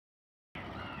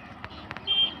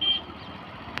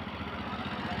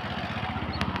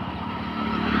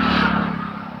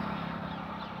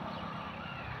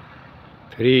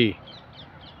3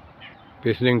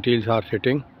 whistling teals are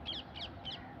sitting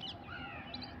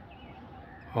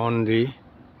on the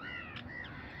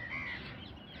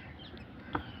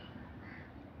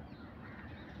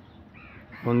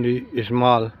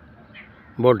small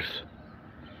woods.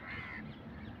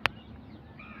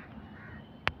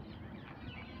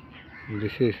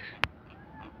 This is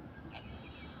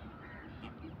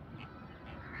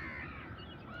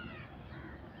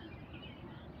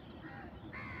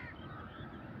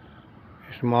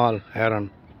small heron.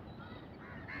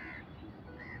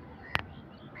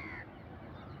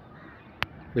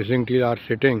 Whistling teals are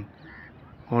sitting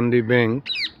on the bank.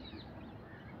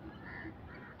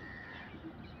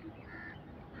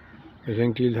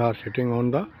 Whistling teals are sitting on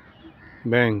the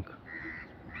bank.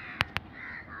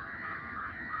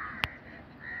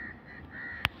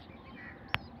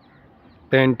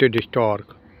 Painted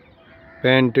stork.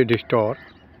 Painted stork.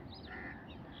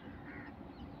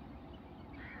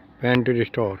 Painted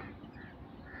stork.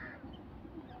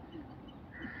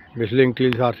 Whistling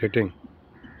teals are sitting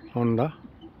on the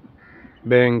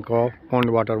bank of pond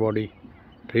water body.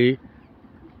 3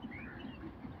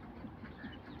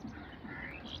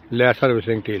 lesser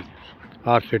whistling teals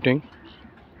are sitting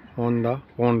on the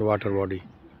pond water body.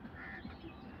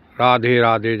 Radhe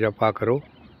Radhe जपा करो,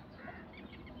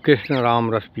 कृष्ण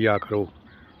राम रस पिया करो.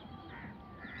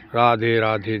 राधे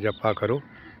राधे जपा करो,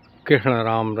 कृष्ण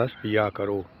राम रस पिया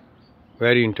करो.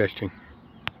 Very interesting.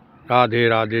 राधे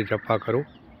राधे जपा करो,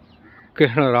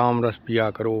 कृष्ण राम रस पिया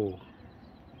करो.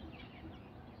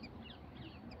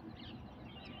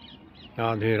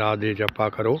 राधे राधे जपा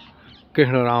करो,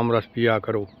 कृष्ण राम रस पिया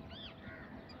करो.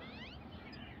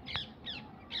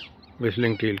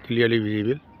 Whistling teal clearly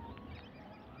visible.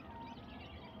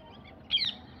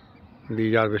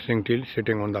 These are whistling teals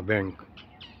sitting on the bank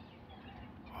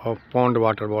of pond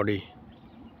water body.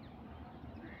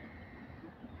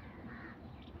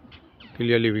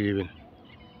 Clearly visible.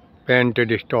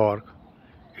 Painted stork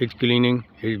is cleaning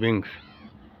his wings.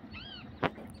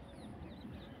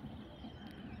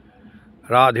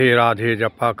 Radhe Radhe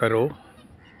जपा करो,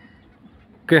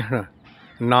 कृष्ण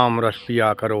नाम रस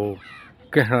पिया करो.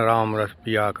 कृष्ण राम रस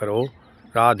पिया करो.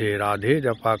 राधे राधे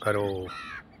जपा करो.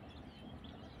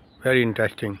 Very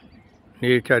interesting.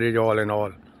 Nature is all in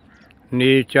all.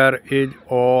 Nature is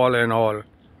all in all.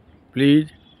 Please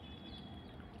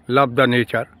love the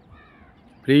nature.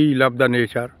 Please love the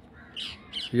nature.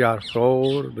 Here are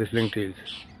 4 whistling teals.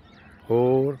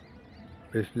 4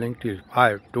 whistling teals.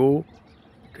 5, 2,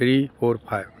 3, 4,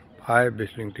 5. 5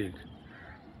 whistling teals.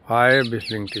 5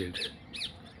 whistling teals.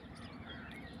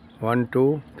 1,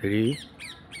 2, 3,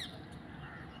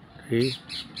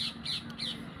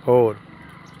 4,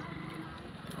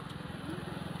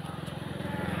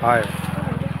 5.